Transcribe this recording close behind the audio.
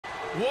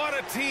What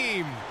a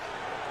team.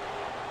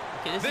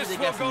 Okay, this will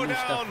go down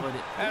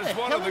as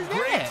one of the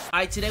greats.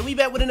 Alright, today we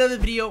back with another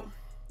video.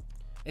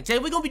 And today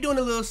we're going to be doing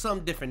a little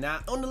something different.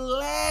 Now, on the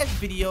last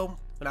video,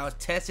 when I was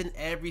testing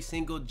every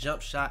single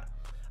jump shot,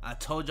 I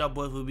told y'all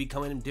boys we'll be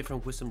coming in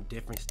different with some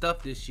different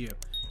stuff this year.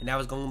 And that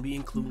was going to be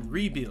including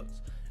rebuilds.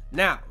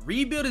 Now,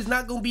 rebuild is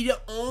not going to be the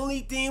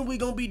only thing we're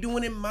going to be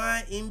doing in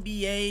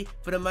MyNBA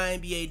for the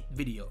MyNBA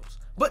videos.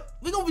 But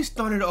we're going to be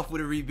starting off with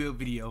a rebuild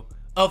video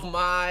of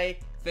my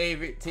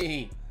favorite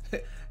team.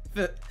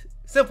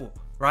 Simple,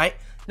 right?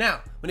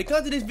 Now, when it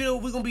comes to this video,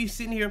 we're going to be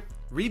sitting here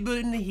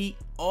rebuilding the Heat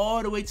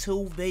all the way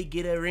till they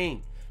get a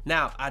ring.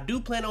 Now, I do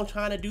plan on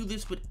trying to do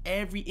this with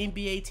every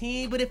NBA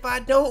team, but if I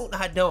don't,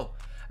 I don't.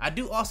 I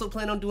do also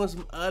plan on doing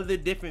some other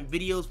different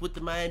videos with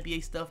the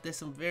MyNBA stuff. There's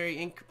some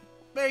very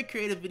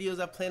creative videos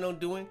I plan on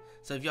doing.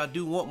 So if y'all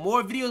do want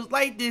more videos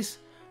like this,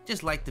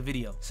 just like the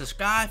video.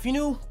 Subscribe if you're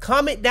new.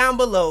 Comment down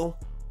below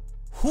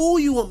who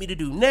you want me to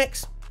do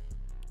next.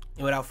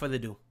 And without further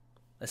ado,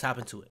 let's hop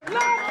into it.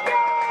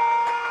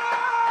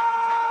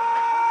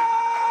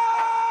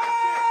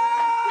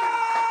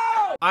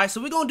 Alright,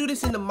 so we're going to do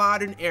this in the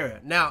modern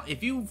era. Now,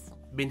 if you've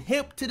been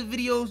hip to the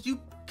videos, you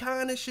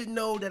kind of should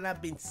know that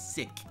I've been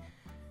sick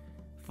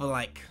for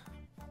like,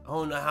 I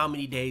don't know how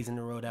many days in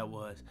a row that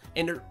was.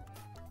 And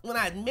when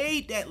I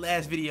made that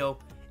last video,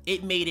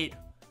 it made it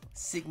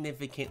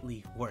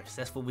significantly worse.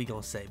 That's what we're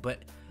going to say. But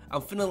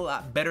I'm feeling a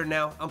lot better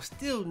now. I'm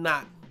still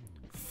not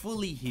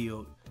fully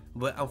healed,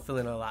 but I'm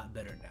feeling a lot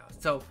better now.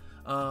 So,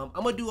 I'm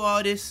going to do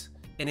all this,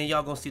 and then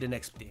y'all going to see the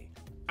next thing.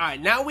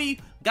 Alright, now we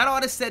got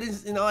all the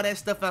settings and all that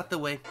stuff out the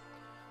way.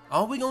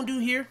 All we're going to do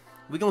here,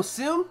 we're going to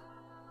sim,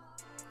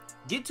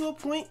 get to a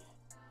point,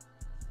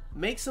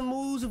 make some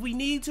moves if we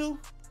need to.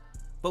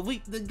 But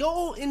the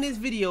goal in this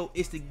video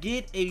is to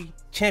get a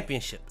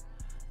championship.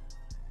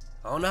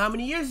 I don't know how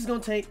many years it's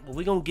going to take, but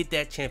we're going to get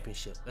that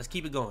championship. Let's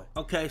keep it going.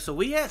 Okay, so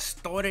we had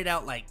started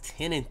out like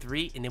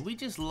 10-3, and then we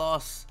just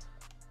lost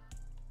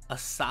a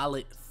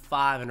solid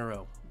 5 in a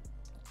row.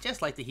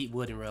 Just like the Heat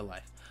would in real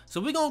life. So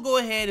we're going to go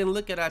ahead and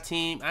look at our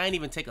team. I ain't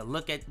even take a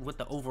look at what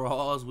the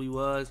overalls we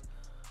was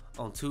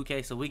on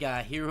 2K. So we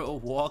got Hero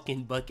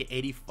walking bucket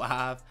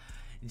 85,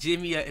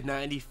 Jimmy at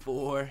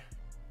 94.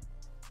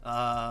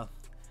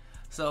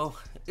 So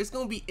it's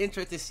going to be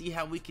interesting to see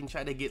how we can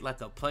try to get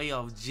like a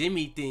playoff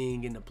Jimmy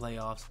thing in the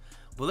playoffs.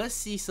 But let's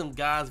see some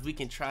guys we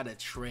can try to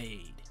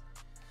trade.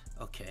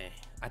 Okay,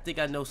 I think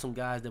I know some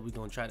guys that we're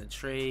going to try to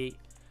trade.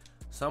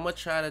 So I'm going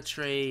to try to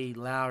trade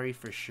Lowry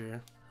for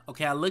sure.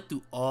 Okay, I looked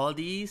through all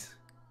these.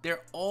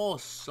 They're all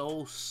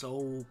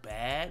so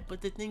bad,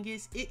 but the thing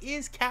is, it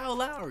is Kyle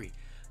Lowry.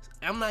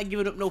 I'm not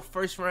giving up no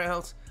first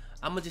rounds.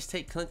 I'm gonna just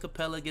take Clint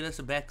Capella, get us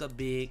a backup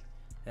big.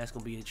 That's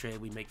gonna be the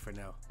trade we make for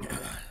now.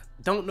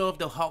 Don't know if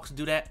the Hawks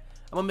do that.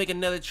 I'm gonna make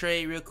another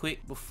trade real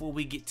quick before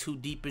we get too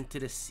deep into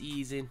the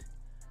season.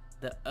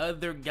 The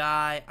other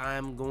guy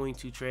I'm going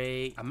to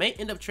trade, I may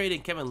end up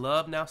trading Kevin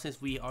Love now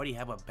since we already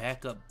have a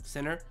backup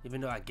center,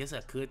 even though I guess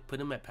I could put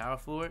him at power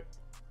forward.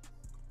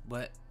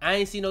 But I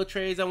ain't see no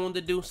trades I wanted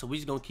to do, so we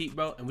just gonna keep,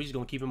 bro, and we just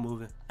gonna keep it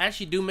moving. I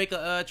actually do make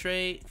a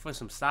trade for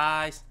some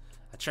size.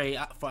 I trade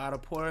for Otto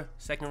Porter,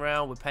 second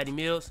round with Patty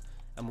Mills.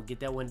 I'm gonna get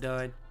that one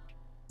done.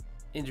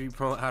 Injury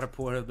prone Otto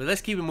Porter, but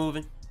let's keep it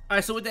moving. All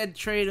right, so with that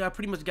trade, I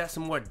pretty much got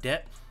some more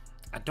depth.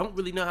 I don't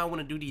really know how I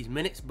want to do these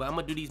minutes, but I'm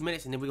gonna do these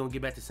minutes and then we're gonna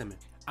get back to simming.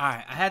 All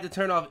right, I had to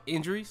turn off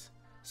injuries.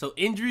 So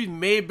injuries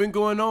may have been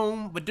going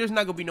on, but there's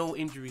not gonna be no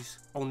injuries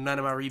on none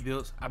of my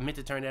rebuilds. I meant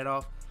to turn that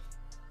off,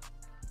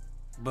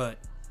 but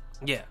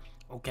yeah,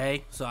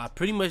 okay. So I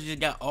pretty much just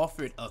got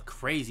offered a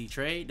crazy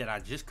trade that I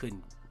just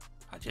couldn't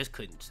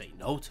say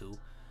no to.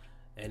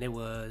 And it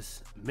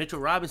was Mitchell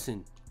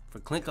Robinson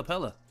for Clint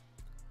Capella,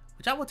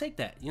 which I will take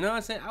that. You know what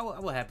I'm saying? I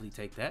will happily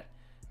take that.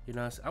 You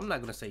know what I'm saying? I'm not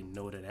going to say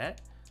no to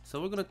that.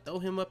 So we're going to throw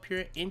him up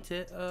here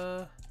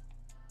into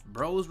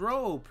Bros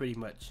Roll pretty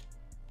much.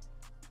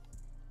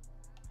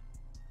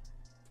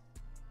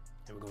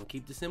 And we're going to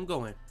keep the sim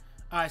going.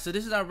 All right, so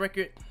this is our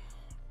record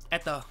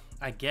at the,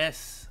 I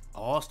guess,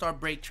 All-Star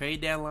break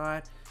trade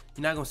deadline.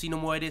 You're not gonna see no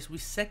more of this. We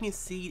second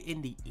seed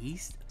in the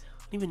East.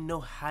 I don't even know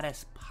how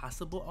that's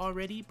possible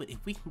already, but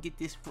if we can get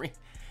this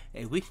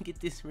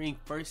ring,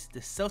 first. The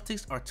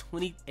Celtics are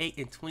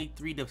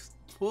 28-23. The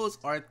Bulls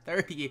are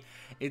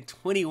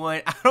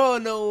 30-21. I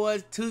don't know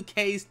what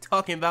 2K's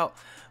talking about,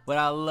 but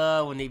I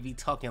love when they be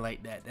talking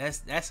like that.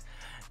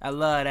 I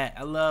love that.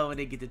 I love when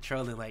they get to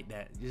trolling like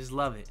that. Just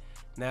love it.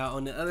 Now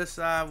on the other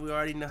side, we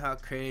already know how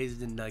crazy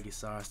the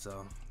Nuggets are,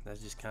 so that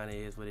just kind of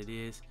is what it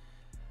is.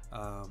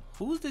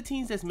 Who's the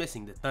teams that's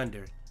missing? The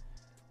Thunder.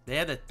 They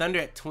have the Thunder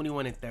at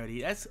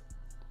 21-30. That's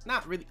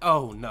not really.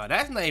 Oh no,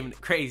 that's not even the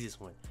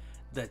craziest one.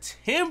 The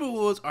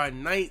Timberwolves are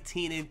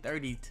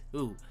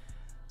 19-32.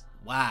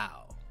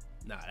 Wow.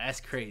 Nah, that's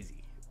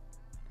crazy.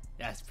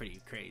 That's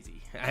pretty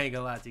crazy. I ain't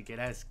gonna lie to you, kid.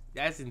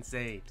 That's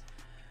insane.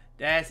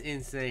 That's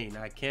insane.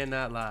 I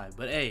cannot lie.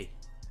 But hey,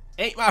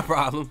 ain't my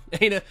problem.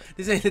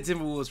 This ain't the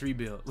Timberwolves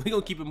rebuild. We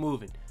gonna keep it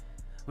moving.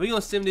 We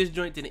gonna sim this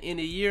joint to the end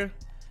of the year.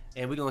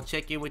 And we're going to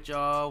check in with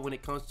y'all when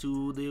it comes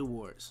to the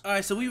awards. All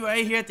right, so we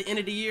right here at the end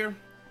of the year.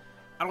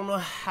 I don't know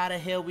how the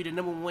hell we the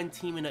 #1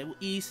 team in the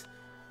East.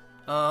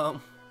 We're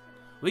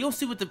going to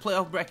see what the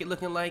playoff bracket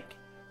looking like.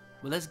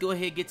 But let's go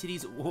ahead and get to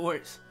these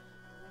awards.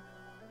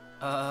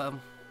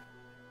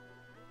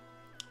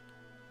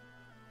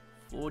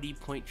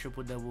 40-point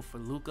triple-double for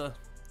Luka.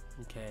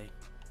 Okay.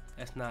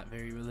 That's not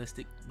very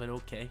realistic, but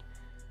okay.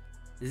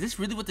 Is this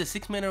really what the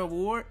six-man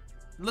award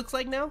looks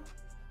like now?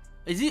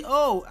 Is it?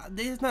 Oh,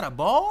 this is not a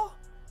ball?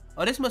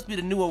 Oh, this must be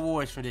the new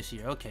awards for this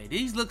year. Okay,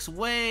 these looks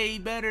way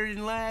better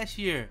than last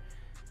year.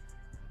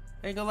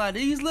 Ain't gonna lie,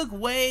 these look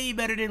way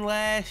better than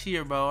last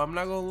year, bro. I'm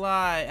not gonna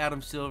lie,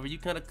 Adam Silver, you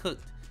kind of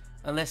cooked.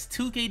 Unless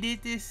 2K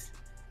did this,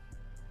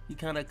 you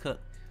kind of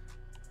cooked.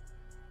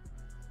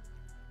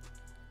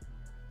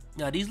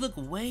 Now, these look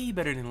way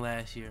better than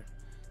last year.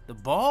 The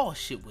ball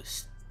shit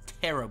was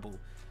terrible.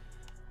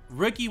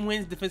 Rookie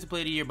wins Defensive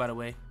Player of the Year, by the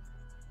way.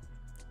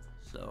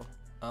 So,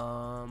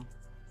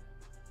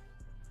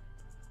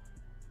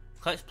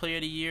 Clutch Player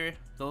of the Year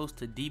goes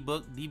to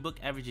D-Book. D-Book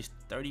averages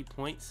 30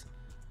 points.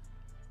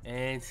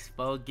 And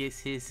Spo gets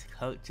his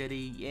Coach of the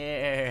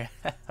Year.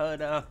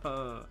 Hold on.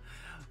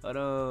 Hold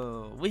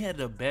on. We had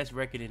the best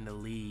record in the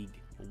league.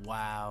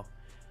 Wow.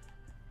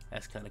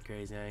 That's kind of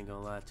crazy. I ain't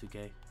gonna lie,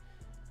 2K.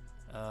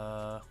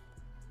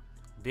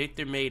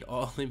 Victor made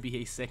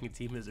All-NBA second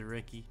team as a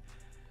rookie.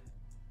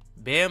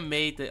 Bam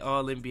made the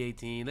All-NBA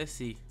team. Let's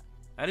see.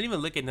 I didn't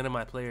even look at none of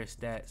my players'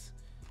 stats.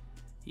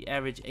 He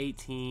averaged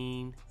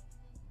 18.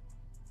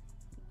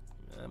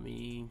 I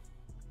mean,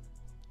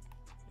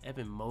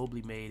 Evan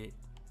Mobley made it.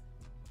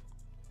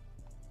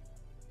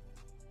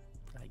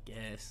 I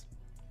guess.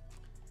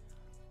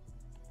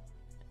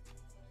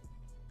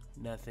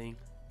 Nothing.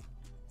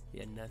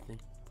 Yeah, nothing.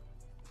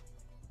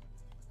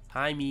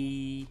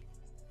 Jaime.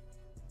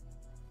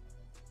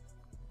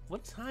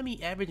 What's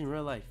Jaime average in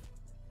real life?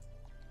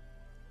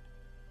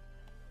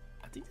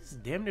 I think this is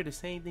damn near the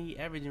same thing he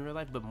averaged in real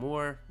life, but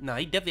more. No,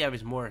 he definitely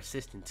averaged more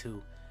assists than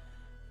 2.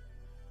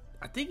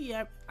 I think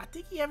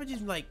he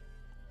averages like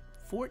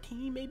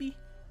 14 maybe.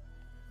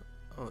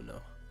 Oh no,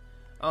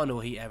 I don't know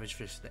what he averaged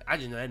for stat. I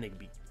just know that nigga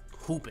be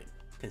hooping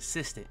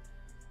consistent.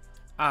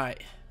 All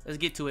right, let's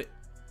get to it.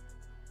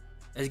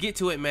 Let's get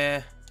to it,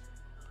 man.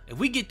 If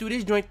we get through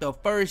this joint the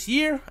first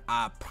year,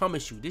 I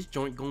promise you, this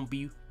joint gonna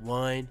be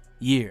 1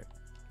 year.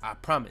 I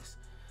promise.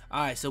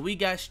 All right, so we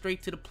got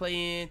straight to the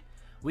play-in.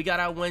 We got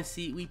our 1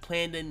 seed. We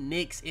playing the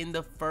Knicks in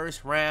the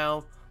first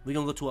round. We're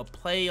gonna go to a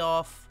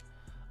playoff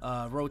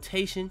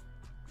rotation.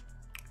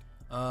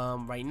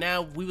 Right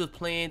now, we were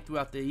playing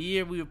throughout the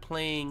year. We were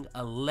playing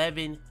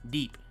 11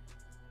 deep.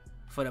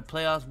 For the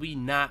playoffs, we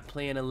not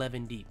playing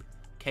 11 deep.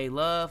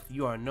 K-Love,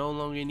 you are no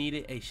longer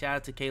needed. Hey, shout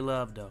out to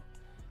K-Love, though.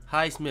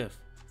 Highsmith,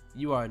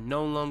 you are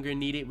no longer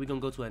needed. We're going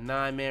to go to a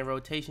 9-man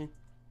rotation.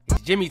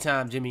 It's Jimmy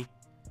time, Jimmy.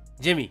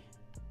 Jimmy.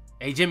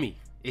 Hey, Jimmy.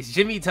 It's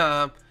Jimmy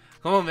time.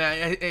 Come on,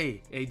 man.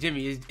 Hey,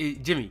 Jimmy.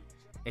 It's Jimmy.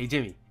 Hey,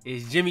 Jimmy.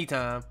 It's Jimmy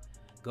time.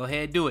 Go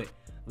ahead and do it.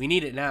 We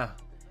need it now.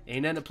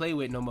 Ain't nothing to play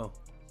with no more.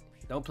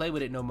 Don't play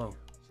with it no more.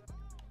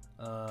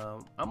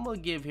 I'm going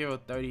to give Hero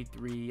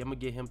 33. I'm going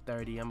to get him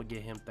 30. I'm going to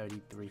get him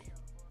 33.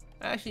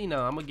 Actually,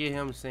 no. I'm going to get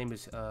him the same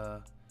as,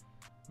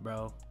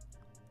 bro.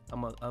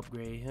 I'm going to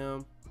upgrade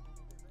him.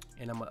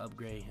 And I'm going to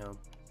upgrade him.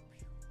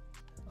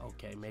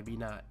 Okay, maybe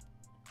not.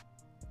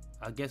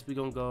 I guess we're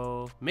going to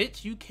go.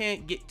 Mitch, you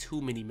can't get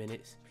too many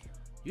minutes.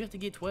 You have to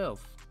get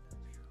 12.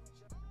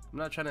 I'm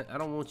not trying to. I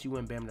don't want you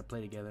and Bam to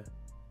play together.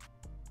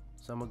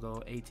 So I'm going to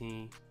go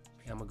 18.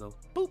 And I'm going to go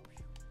boop.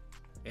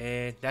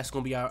 And that's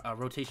going to be our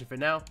rotation for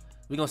now.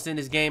 We're going to send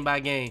this game by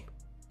game.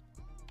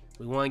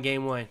 We won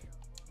game 1.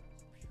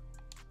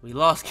 We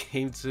lost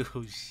game 2.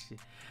 Shit.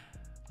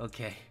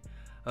 Okay.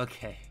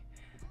 Okay.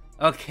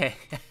 Okay.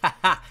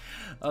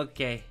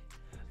 Okay.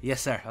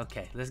 Yes, sir.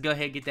 Okay. Let's go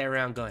ahead and get that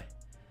round going.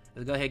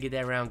 Let's go ahead and get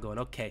that round going.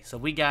 Okay. So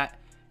we got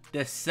the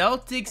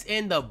Celtics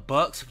and the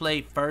Bucks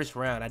play first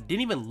round. I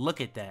didn't even look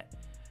at that.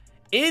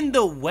 In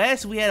the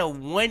West, we had a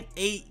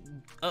 1-8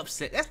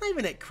 upset. That's not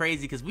even that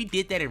crazy because we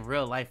did that in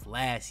real life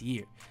last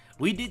year.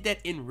 We did that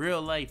in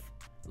real life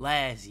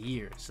last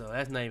year. So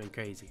that's not even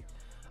crazy.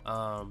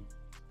 But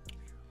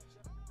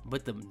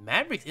the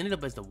Mavericks ended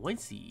up as the 1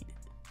 seed.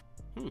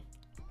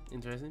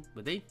 Interesting.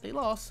 But they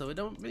lost, so it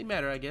don't really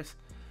matter, I guess.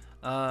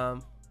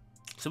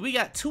 So we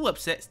got 2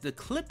 upsets. The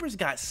Clippers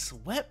got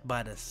swept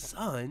by the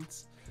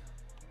Suns.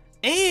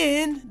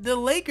 And the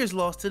Lakers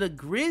lost to the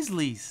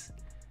Grizzlies.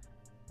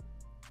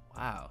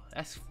 Wow.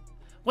 That's...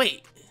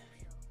 Wait.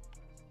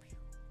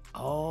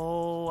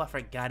 Oh, I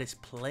forgot it's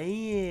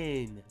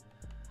playing.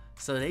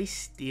 So they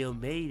still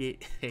made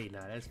it. Hey,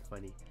 nah, that's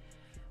funny.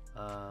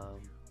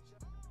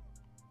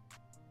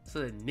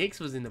 So the Knicks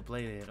was in the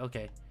play-in.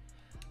 Okay.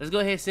 Let's go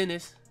ahead and send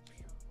this.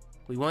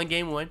 We won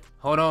game 1.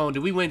 Hold on.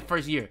 Did we win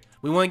first year?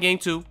 We won game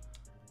 2.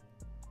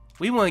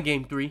 We won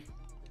game 3.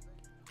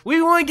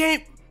 We won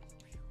game...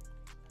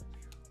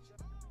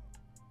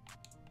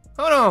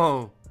 Hold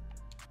on.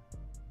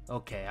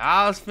 Okay,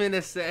 I was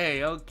finna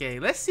say, okay,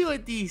 let's see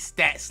what these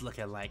stats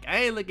looking like.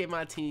 I ain't look at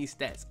my team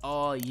stats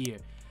all year.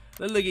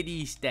 Let's look at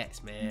these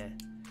stats, man.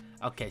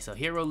 Okay, so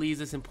Hero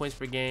leads us in points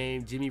per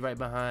game. Jimmy right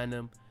behind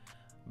him.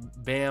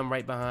 Bam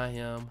right behind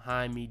him.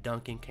 Jaime,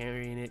 Duncan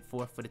carrying it.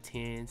 Fourth for the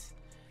 10s.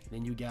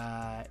 Then you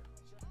got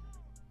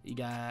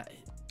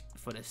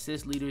for the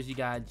assist leaders, you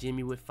got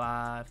Jimmy with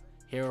 5.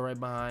 Hero right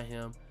behind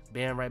him.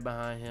 Bam right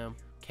behind him.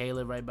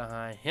 Caleb right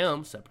behind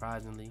him,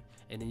 surprisingly.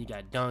 And then you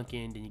got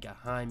Duncan. Then you got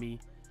Jaime.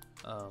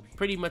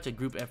 Pretty much a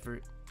group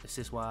effort,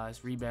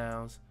 assist-wise,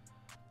 rebounds.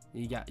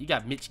 You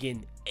got Mitch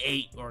getting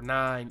 8 or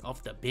 9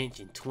 off the bench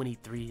in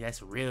 23.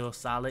 That's real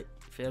solid.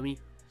 Feel me?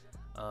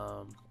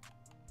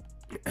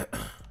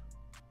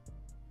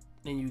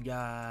 Then you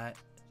got,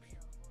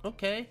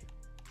 okay.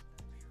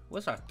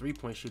 What's our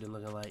 3-point shooting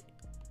looking like?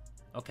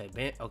 Okay,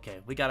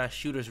 we got our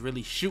shooters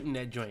really shooting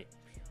that joint.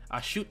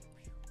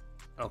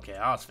 Okay,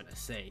 I was finna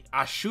say,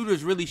 our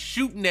shooters really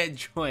shooting that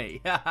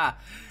joint.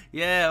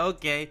 Yeah,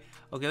 okay.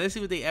 Okay, let's see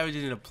what they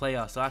averaging in the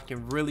playoffs so I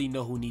can really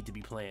know who need to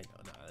be playing.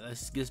 No,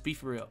 let's just be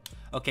for real.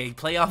 Okay,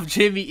 playoff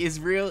Jimmy is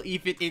real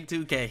even in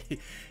 2K.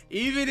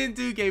 Even in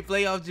 2K,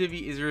 playoff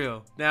Jimmy is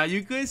real. Now,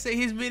 you could say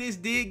his minutes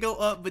did go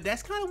up, but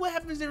that's kind of what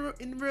happens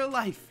in real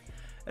life.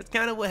 That's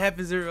kind of what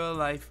happens in real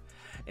life.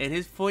 And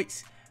his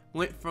points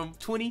went from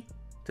 20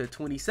 to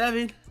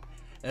 27.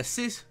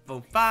 Assists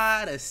from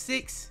 5 to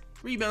 6.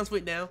 Rebounds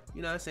went down.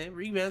 You know what I'm saying?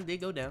 Rebounds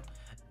did go down.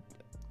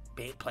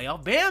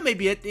 Playoff Bam may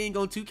be a thing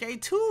on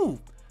 2K too.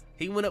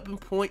 He went up in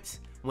points,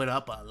 went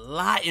up a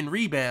lot in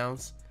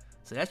rebounds.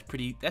 So that's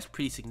pretty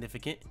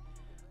significant.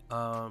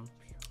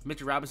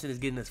 Mitchell Robinson is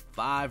getting us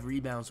 5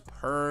 rebounds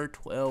per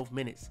 12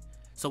 minutes.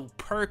 So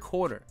per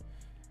quarter.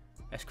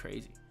 That's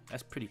crazy.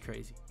 That's pretty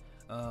crazy.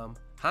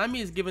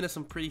 Jaime is giving us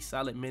some pretty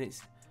solid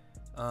minutes.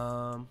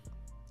 But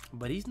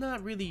he's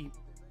not really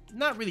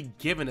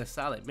giving us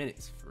solid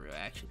minutes for real,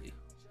 actually.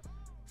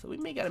 So we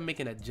may gotta make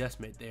an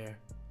adjustment there.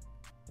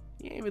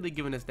 He ain't really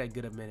giving us that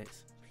good of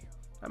minutes.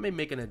 I may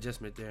make an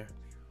adjustment there.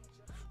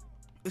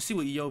 Let's see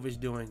what Jokic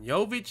doing.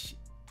 Jokic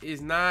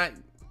is not,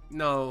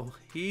 no,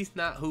 he's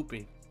not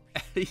hooping.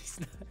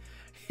 he's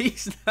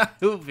not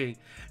hooping.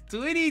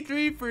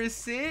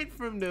 23%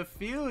 from the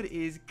field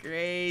is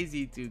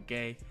crazy,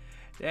 2K.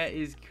 That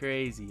is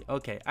crazy.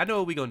 Okay, I know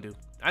what we gonna do.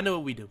 I know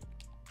what we do.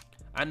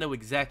 I know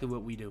exactly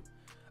what we do.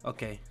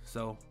 Okay,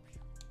 so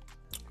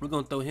we're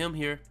gonna throw him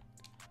here.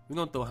 We're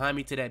gonna throw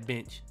Jaime to that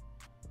bench.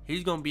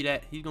 He's gonna be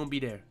that. He's gonna be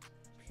there.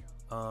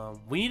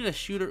 We need a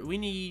shooter. We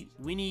need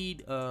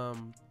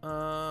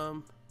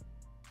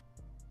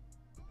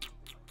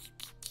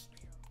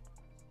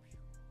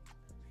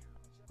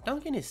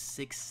Duncan is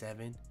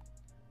 6'7".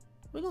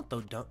 We're gonna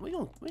throw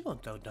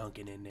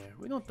Duncan in there.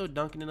 We're gonna throw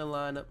Duncan in the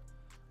lineup.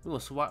 We're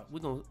gonna swap. We're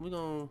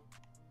gonna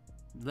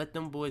let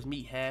them boys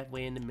meet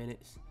halfway in the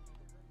minutes.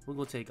 We're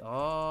gonna take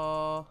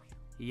all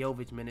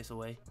Jokic minutes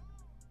away.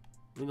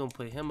 We're gonna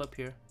put him up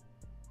here.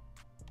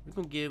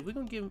 We're gonna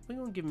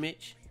give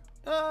Mitch.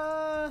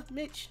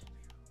 Mitch.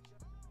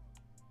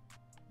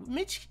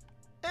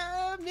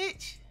 I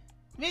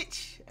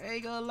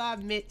ain't gonna lie,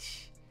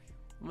 Mitch.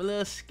 I'm a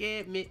little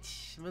scared,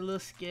 Mitch.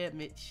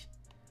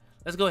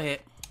 Let's go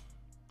ahead.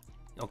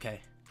 Okay,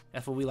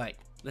 that's what we like.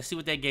 Let's see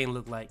what that game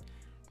look like.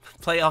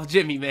 Playoff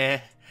Jimmy,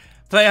 man.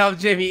 Playoff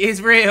Jimmy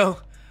is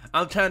real.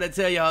 I'm trying to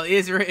tell y'all,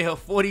 it's real.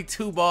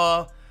 42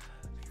 ball,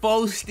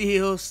 4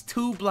 steals,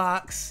 2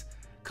 blocks.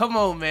 Come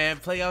on, man.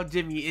 Playoff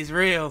Jimmy is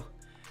real.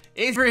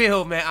 It's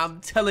real, man. I'm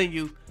telling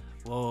you.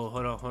 Whoa,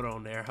 hold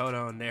on there,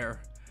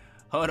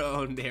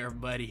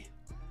 buddy.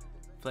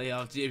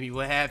 Playoff Jimmy,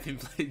 what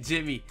happened,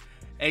 Jimmy?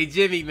 Hey,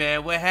 Jimmy,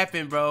 man, what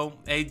happened, bro?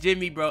 Hey,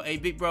 Jimmy, bro. Hey,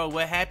 big bro,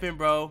 what happened,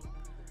 bro?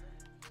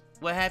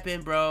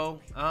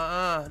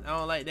 I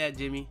don't like that,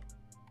 Jimmy.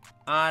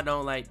 I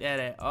don't like that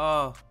at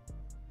all.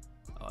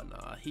 Oh,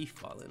 no, he's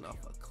falling off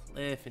a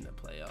cliff in the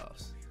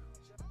playoffs.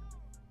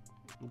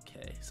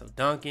 Okay, so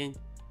Duncan,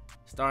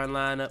 starting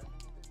lineup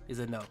is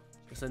a no.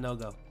 It's a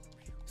no-go.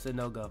 It's a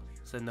no-go.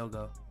 It's a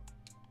no-go.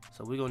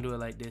 So we're going to do it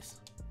like this.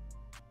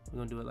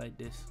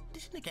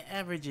 This nigga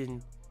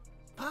averaging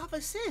 5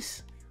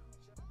 assists.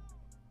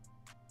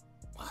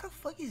 Why the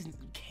fuck is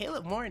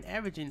Caleb Martin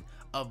averaging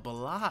a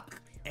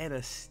block and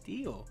a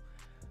steal?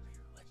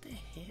 What the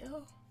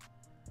hell?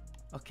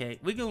 Okay,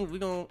 we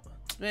gonna,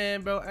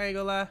 man, bro, I ain't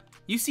gonna lie.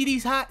 You see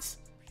these hots?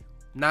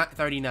 Not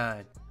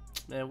 39.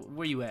 Man,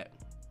 where you at?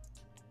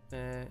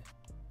 Man,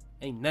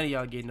 ain't none of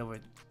y'all getting over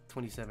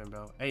 27,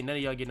 bro. Ain't none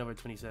of y'all getting over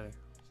 27.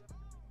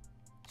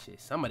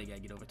 Shit, somebody gotta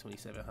get over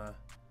 27, huh?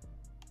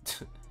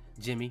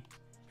 Jimmy.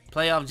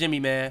 Playoff Jimmy,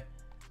 man.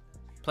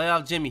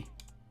 Playoff Jimmy.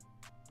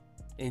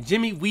 And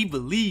Jimmy, we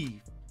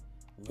believe.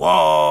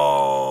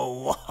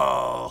 Whoa.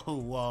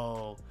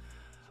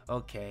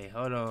 Okay,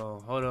 hold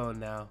on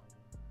now.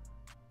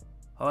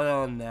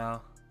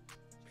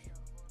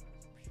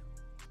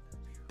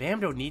 Bam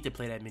don't need to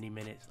play that many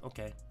minutes.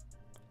 Okay.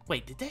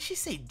 Wait, did that shit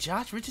say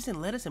Josh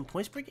Richardson led us in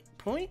points per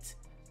points?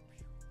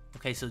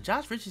 Okay, so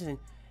Josh Richardson,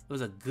 it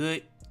was a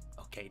good.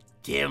 Okay,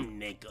 them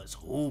niggas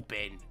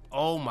hooping.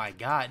 Oh my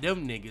God,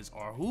 them niggas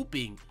are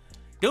hooping.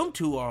 Them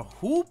two are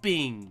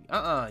hooping.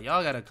 Y'all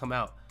gotta come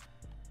out.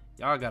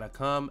 Y'all gotta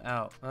come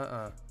out.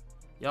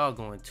 Y'all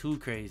going too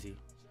crazy.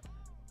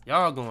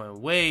 Y'all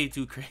going way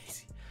too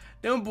crazy.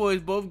 Them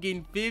boys both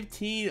getting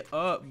 15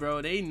 up,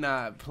 bro. They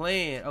not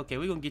playing. Okay,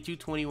 we're gonna get you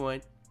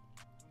 21.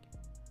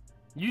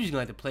 You just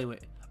gonna have to play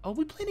with. Oh,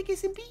 we playing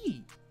against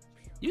Embiid.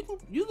 You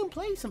can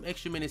play some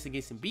extra minutes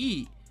against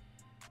Embiid.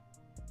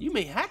 You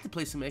may have to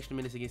play some extra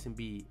minutes against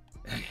Embiid.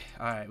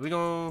 All right, we're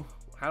gonna.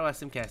 How do I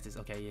simcast this?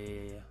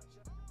 Okay, yeah.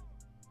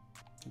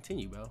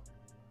 Continue, bro. All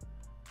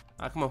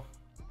right, come on.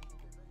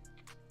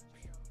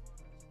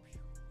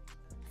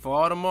 For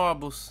all the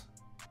marbles.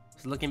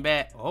 It's looking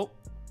bad. Oh.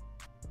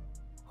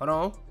 Hold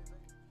on.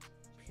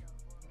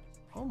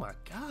 Oh my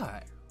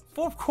God.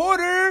 Fourth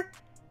quarter.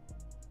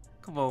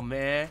 Come on,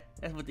 man.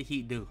 That's what the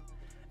Heat do.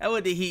 That's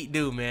what the Heat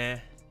do,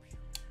 man.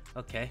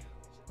 Okay.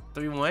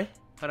 3-1.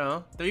 Hold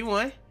on.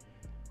 3-1.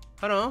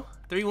 Hold on.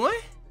 3-1.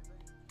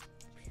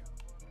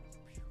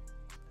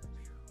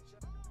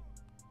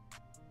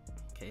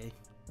 Okay.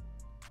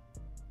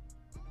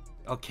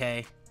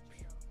 Okay.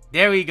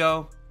 There we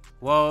go.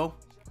 Whoa.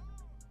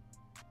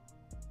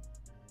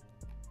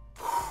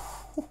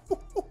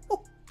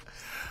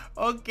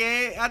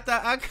 Okay, I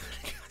thought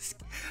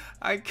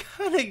I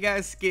kind of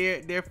got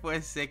scared there for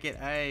a second.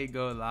 I ain't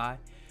gonna lie.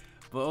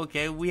 But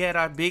okay, we had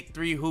our big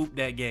 3 hoop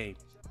that game.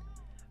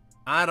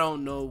 I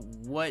don't know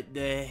what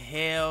the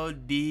hell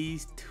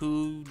these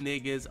two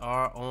niggas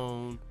are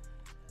on.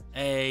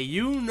 Hey,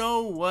 you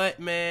know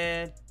what,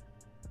 man?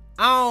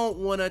 I don't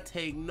want to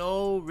take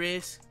no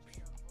risk.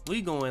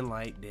 We going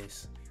like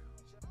this.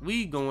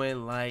 We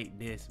going like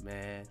this,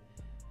 man.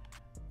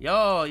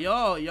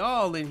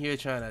 Y'all in here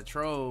trying to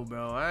troll,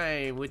 bro. I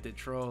ain't with the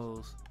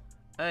trolls.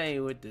 I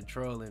ain't with the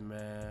trolling,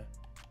 man.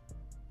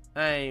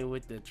 I ain't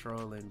with the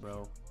trolling,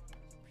 bro.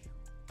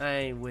 I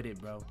ain't with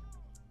it, bro.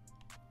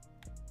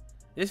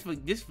 This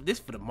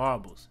for the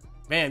marbles.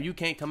 Bam, you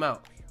can't come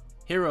out.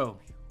 Hero,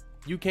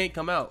 you can't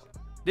come out.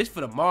 This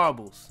for the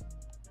marbles.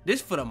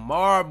 This for the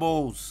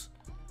marbles.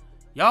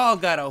 Y'all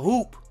got a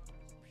hoop.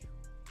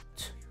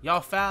 Y'all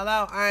foul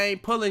out, I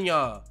ain't pulling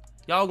y'all.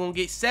 Y'all gonna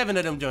get 7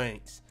 of them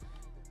joints.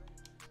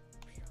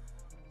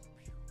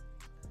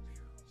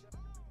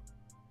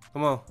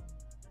 Come on.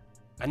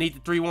 I need the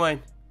 3-1.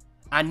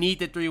 I need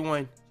the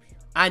 3-1.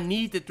 I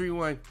need the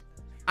 3-1.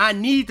 I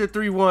need the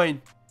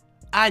 3-1.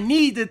 I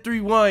need the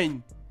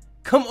 3-1.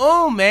 Come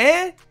on,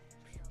 man.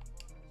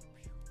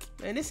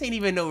 Man, this ain't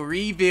even no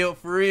rebuild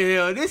for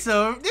real. This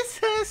a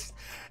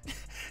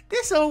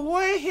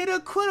one-hitter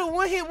quitter,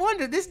 one-hit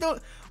wonder. This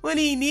don't when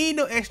he need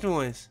no extra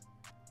ones.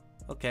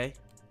 Okay.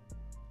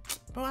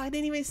 Bro, I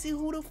didn't even see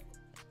who the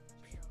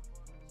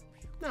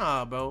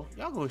Nah, bro.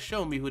 Y'all gonna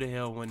show me who the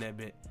hell won that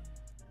bet.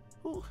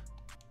 Ooh.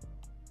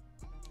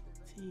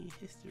 Team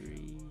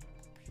history.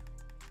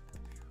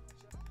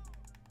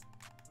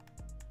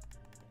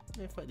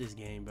 Man, fuck this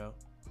game, bro.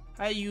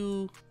 I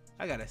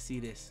gotta see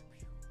this.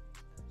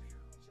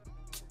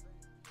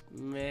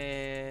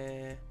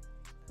 Man.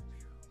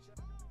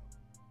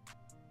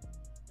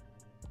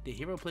 Did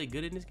Hero play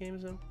good in this game or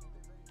something?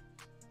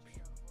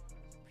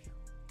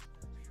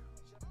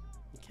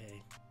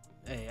 Okay.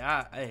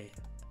 Hey,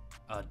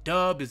 a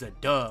dub is a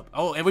dub.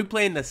 Oh, and we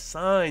playing the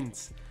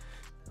Suns.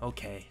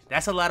 Okay,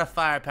 that's a lot of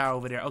firepower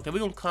over there. Okay, we're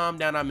gonna calm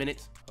down our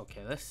minutes.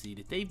 Okay, let's see.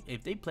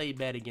 If they play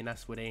bad again, I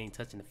swear they ain't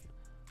touching the.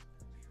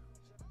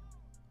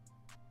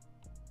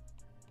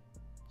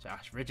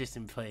 Josh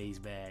Richardson plays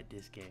bad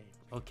this game.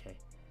 Okay,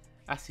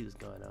 I see what's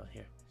going on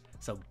here.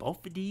 So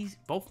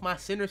both my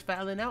centers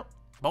fouling out.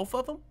 Both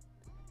of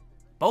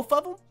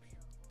them.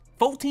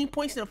 14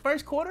 points in the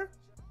first quarter.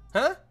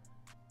 Huh?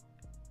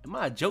 Am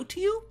I a joke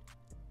to you?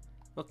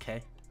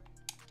 Okay.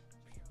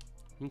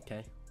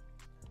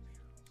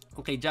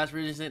 Okay, Josh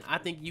Richardson, I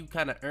think you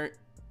kind of earned.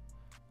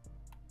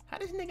 How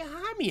this nigga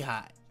hide me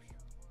hot?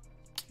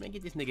 Man,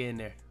 get this nigga in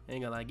there. I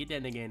ain't gonna lie, get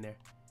that nigga in there.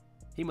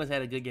 He must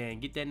have had a good game.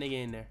 Get that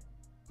nigga in there.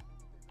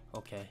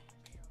 Okay.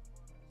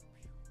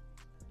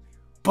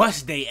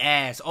 Bust they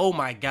ass. Oh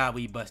my God,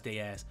 we bust they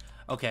ass.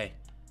 Okay.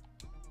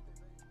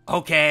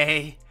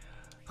 Okay.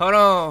 Hold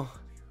on.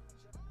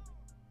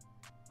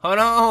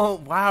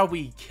 Why are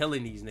we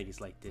killing these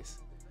niggas like this?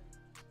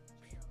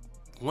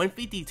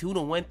 152 to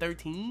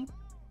 113?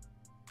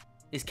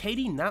 Is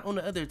KD not on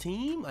the other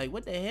team? Like,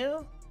 what the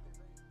hell?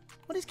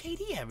 What is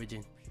KD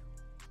averaging?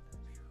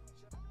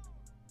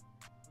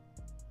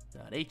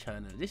 Nah, they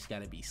trying to. This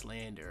gotta be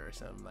slander or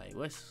something. Like,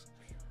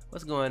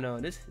 what's going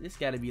on? This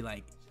gotta be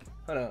like.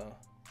 Hold on.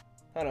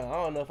 I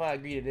don't know if I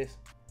agree to this.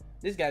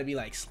 This gotta be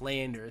like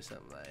slander or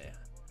something like that.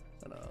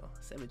 Hold on.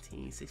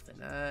 17, 6 for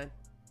 9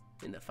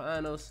 in the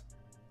finals.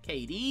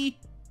 KD,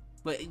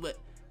 but.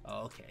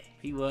 Oh, okay,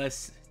 he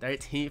was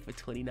 13 for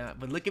 29.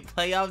 But look at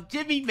playoff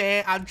Jimmy,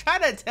 man. I'm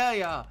trying to tell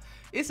y'all,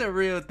 it's a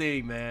real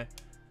thing, man.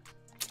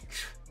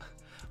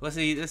 Let's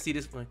see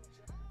this one.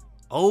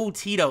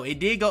 OT though, it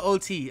did go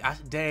OT.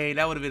 Dang,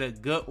 that would have been a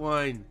good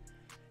one.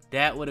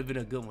 That would have been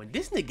a good one.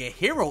 This nigga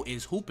Hero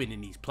is hooping in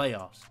these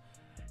playoffs.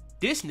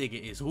 This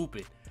nigga is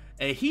hooping.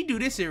 Hey, he do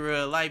this in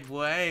real life,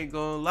 boy. I ain't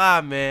gonna lie,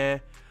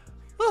 man.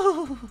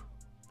 Ooh.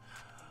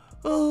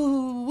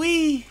 Ooh,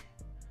 wee.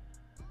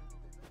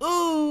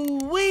 Ooh,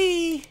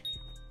 wee.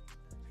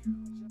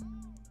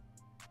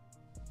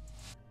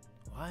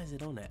 Why is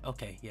it on that?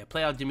 Okay, yeah,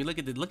 play out Jimmy. Look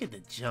at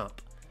the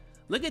jump.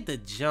 Look at the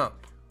jump.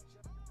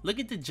 Look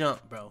at the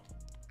jump, bro.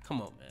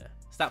 Come on, man.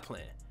 Stop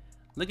playing.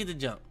 Look at the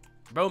jump.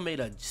 Bro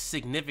made a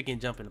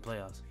significant jump in the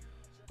playoffs.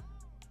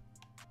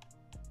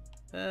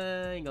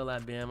 I ain't gonna lie,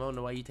 Bam. I don't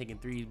know why you taking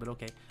threes, but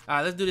okay. All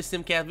right, let's do this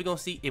simcast. We're gonna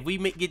see if we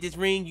get this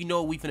ring. You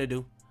know what we finna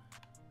do.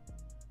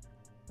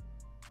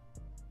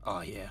 Oh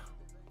yeah,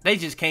 they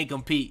just can't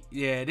compete.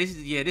 Yeah,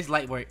 this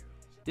light work.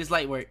 This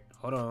light work.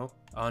 Hold on.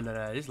 Oh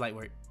no, this light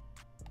work.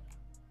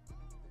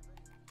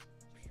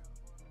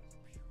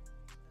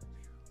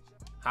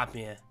 Hop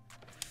in.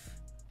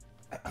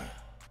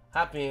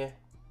 Hop in.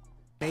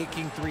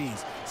 Making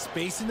threes,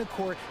 spacing the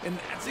court, and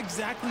that's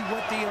exactly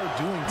what they are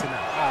doing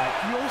tonight.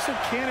 You also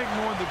can't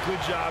ignore the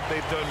good job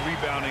they've done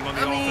rebounding on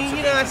the offensive end.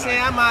 You know what I'm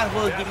saying? I might as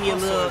well give me a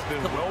little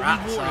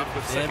rewarded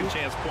with second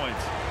chance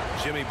points.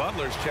 Jimmy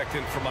Butler's checked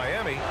in for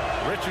Miami.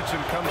 Richardson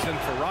comes in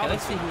for Robinson.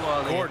 Let's see who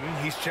all Gordon,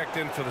 he's checked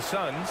in for the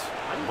Suns.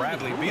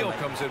 Bradley Beal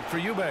comes in for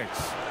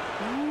Eubanks.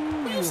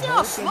 You see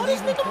how slow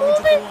this nigga The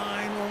moving?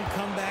 line won't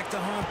come back to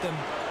haunt them.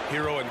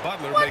 Hero and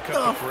Butler What make up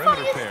the the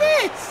perimeter fuck is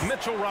pair. this?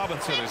 Mitchell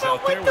Robinson is Bro,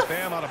 out there what with the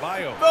Bam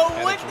Adebayo. Bro,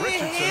 And what it's the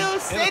Richardson hell in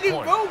said a it?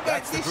 point. Bro got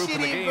That's the this group shit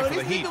in the in, game bro. for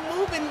This the Heat. nigga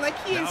moving like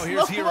he Now is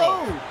here's slow.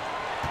 Hero.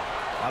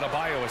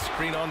 Adebayo, a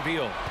screen on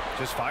Beal.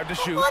 Just 5 to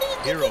shoot. Why do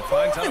you Hero think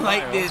finds moving Adebayo.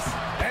 like this?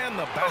 And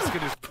the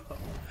basket is...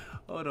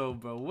 Hold on,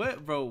 bro.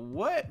 What, bro?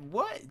 What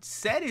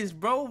settings,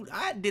 bro?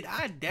 I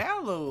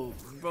download,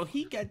 bro.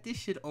 He got this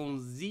shit on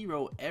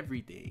 0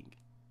 everything.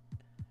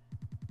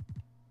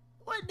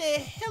 What the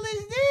hell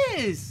is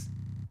this?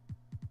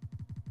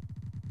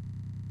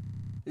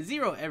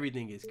 0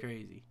 everything is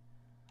crazy.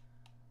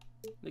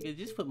 Nigga,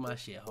 just put my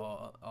shit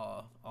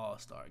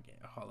all-star game,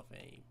 Hall of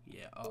Fame.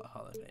 Yeah,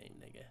 Hall of Fame,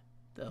 nigga.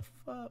 The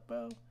fuck,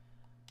 bro?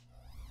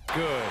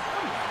 Good.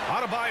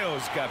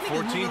 Adebayo's got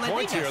 14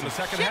 points here in the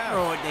second half.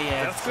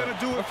 That's going to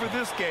do it for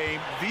this game.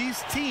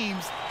 These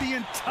teams, the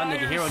entire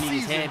Hero need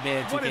his season,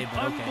 headband, what 2K, an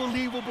but okay.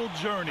 unbelievable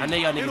journey. I know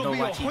y'all niggas It'll don't be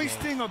a watch Heat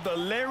hoisting games. of the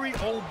Larry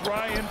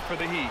O'Brien for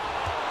the Heat.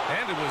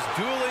 And it was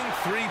dueling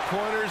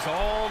three-pointers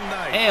all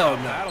night. Hell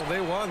no. Battle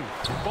they won.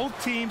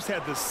 Both teams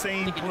had the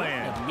same Nigga, you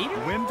plan. want a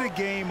meter? Win the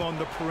game on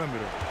the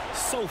perimeter.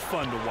 So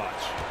fun to watch.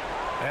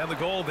 And the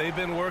goal they've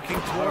been working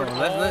toward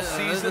let's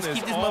season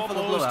keep is this motherfucker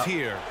almost blowout.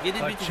 here. Get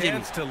this A bitch to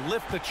chance Jimmy. to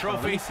lift the let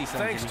trophy me see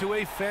something, thanks Jimmy.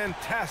 to a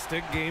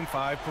fantastic Game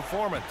 5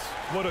 performance.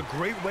 What a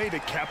great way to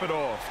cap it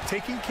off.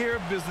 Taking care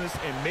of business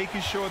and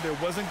making sure there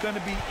wasn't going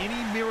to be any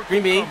miracle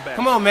Green bean, comeback.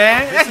 come on,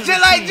 man. This That's is just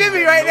a like team Jimmy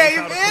that right there. knows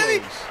You how to feel me?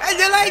 close. That's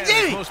just like And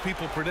as Jimmy. most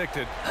people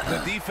predicted, the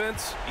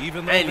defense,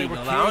 even though I ain't they even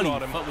were gonna lie, I keen don't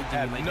on even him, fuck with Jimmy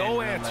had like no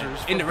that, answers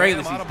in the for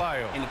regular Bam season.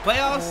 Adebayo. In the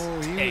playoffs,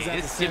 Oh, he hey, was at the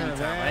it's center Jimmy of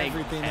time. I ain't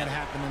everything that gonna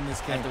happened in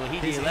this game. After what he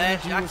His did last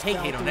energy year, I was can't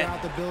felt hate on that.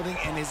 throughout the building,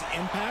 and his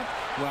impact,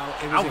 well,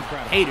 it I was was a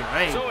incredible. hater.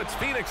 I ain't. So it's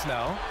Phoenix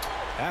now,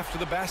 after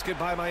the basket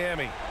by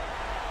Miami.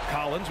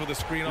 Collins with a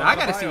screen on I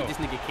gotta see Adebayo. what this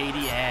nigga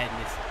KD had in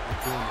this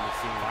doing in this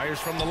series. Fires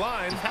from the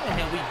line. How the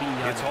hell we beat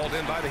y'all? It's hauled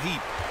in by the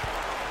Heat.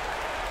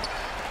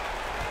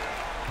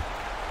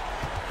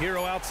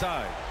 Hero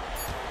outside.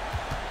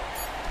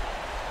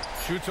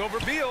 Shoots over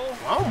Beal.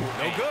 Oh,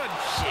 No man. good.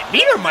 Shit,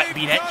 meter might They've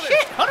be that done it.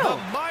 shit. Hold The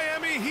on.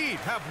 Miami Heat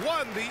have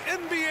won the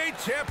NBA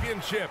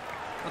championship.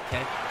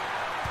 Okay,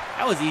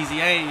 that was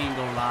easy. I ain't even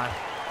gonna lie.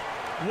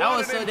 That What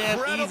was an so damn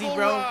incredible easy,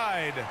 bro.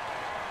 ride.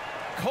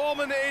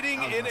 Culminating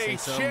I was in gonna say a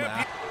something,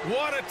 champion.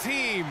 What a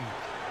team.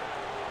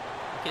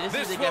 Okay,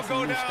 This they will got some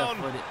go new stuff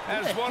down with it.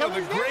 as What one of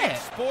the hell is great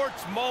that?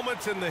 sports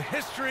moments in the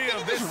history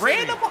of this Just city.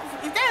 random.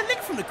 Is that a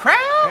nigga from the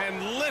crowd?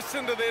 And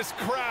listen to this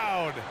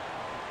crowd.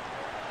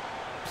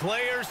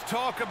 Players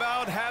talk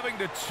about having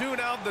to tune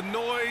out the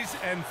noise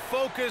and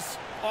focus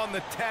on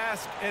the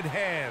task at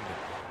hand.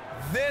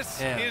 This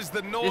Yeah. is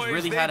the This noise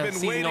really how the they've been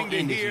season waiting gonna to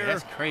end this year. hear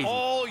That's crazy.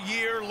 all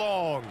year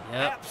long.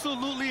 Yep.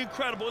 Absolutely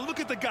incredible. And look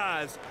at the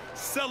guys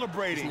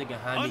celebrating, This nigga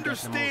Jaime got the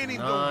understanding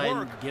most the nine,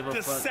 work, give a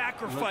the fuck look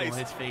sacrifice, on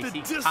his face. the He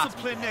discipline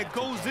possibly that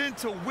goes had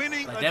into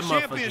winning Like a that motherfucker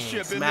championship in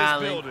this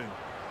smiling. building.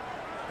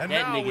 And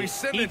That now nigga, we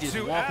send he it just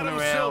to walking Adam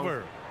around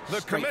Silver,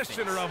 the straight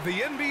commissioner face. of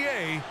the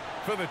NBA,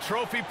 for the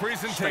trophy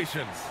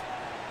presentation.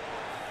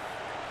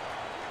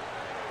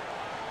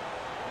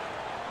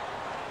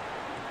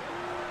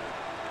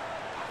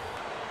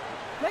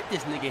 Let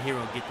this nigga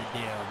Hero get the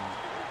damn.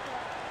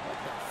 What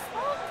the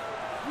fuck?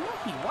 I know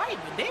he white,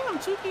 but damn,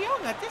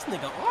 2KO got this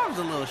nigga arms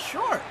a little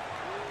short.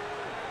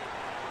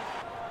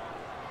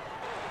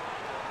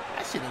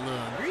 That shit a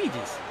little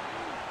egregious.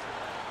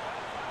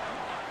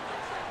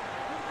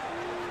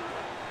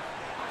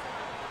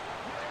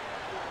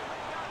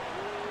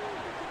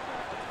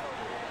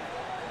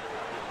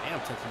 Bam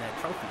touching that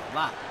trophy a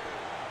lot.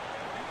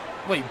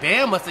 Wait,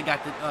 Bam must have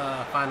got the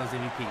Finals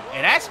MVP.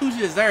 And that's who should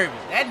deserve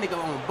it. That nigga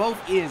on both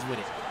ends with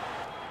it.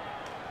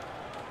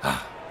 Yeah,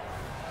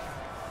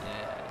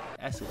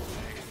 that's who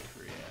deserves it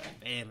for real.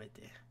 Bam it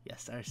there.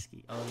 Yes,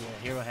 Sirski. Oh,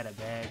 yeah, Hero had a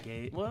bad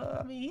game. Well,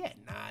 I mean, he had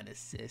 9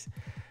 assists.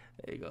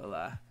 There you go,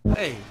 lie.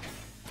 Hey,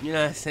 you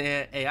know what I'm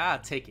saying? Hey, I'll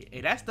take it.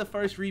 Hey, that's the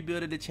first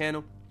rebuild of the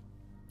channel.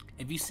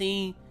 If you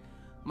seen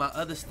my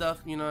other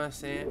stuff, you know what I'm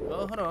saying?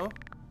 Oh, hold on.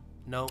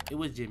 No, it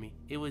was Jimmy.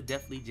 It was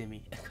definitely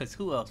Jimmy. Because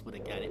who else would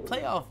have got it?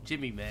 Playoff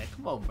Jimmy, man.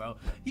 Come on, bro.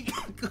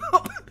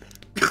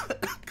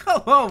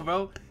 Come on,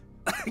 bro.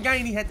 I ain't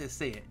even had to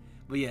say it.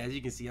 But yeah, as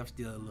you can see, I'm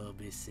still a little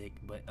bit sick.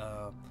 But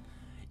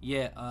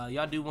yeah,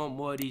 y'all do want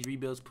more of these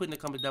rebuilds, put in the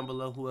comments down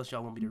below who else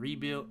y'all want me to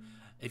rebuild.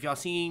 If y'all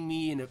seen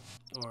me in the,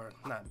 or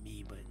not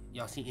me, but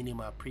y'all seen any of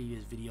my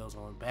previous videos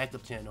on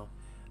backup channel,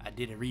 I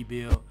did a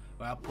rebuild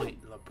where I put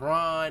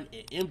LeBron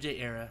and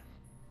MJ era.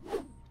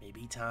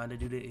 Maybe time to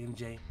do the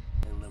MJ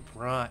and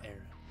LeBron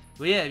era.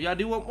 But yeah, if y'all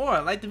do want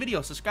more, like the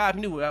video, subscribe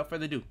if new. Without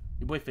further ado,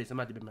 your boy Fitz, I'm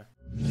out the big man.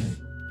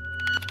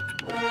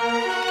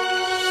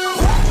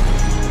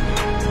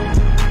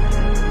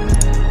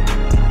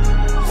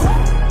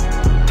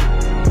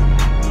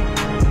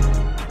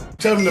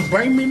 Tell them to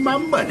bring me my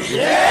money.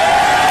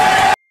 Yeah!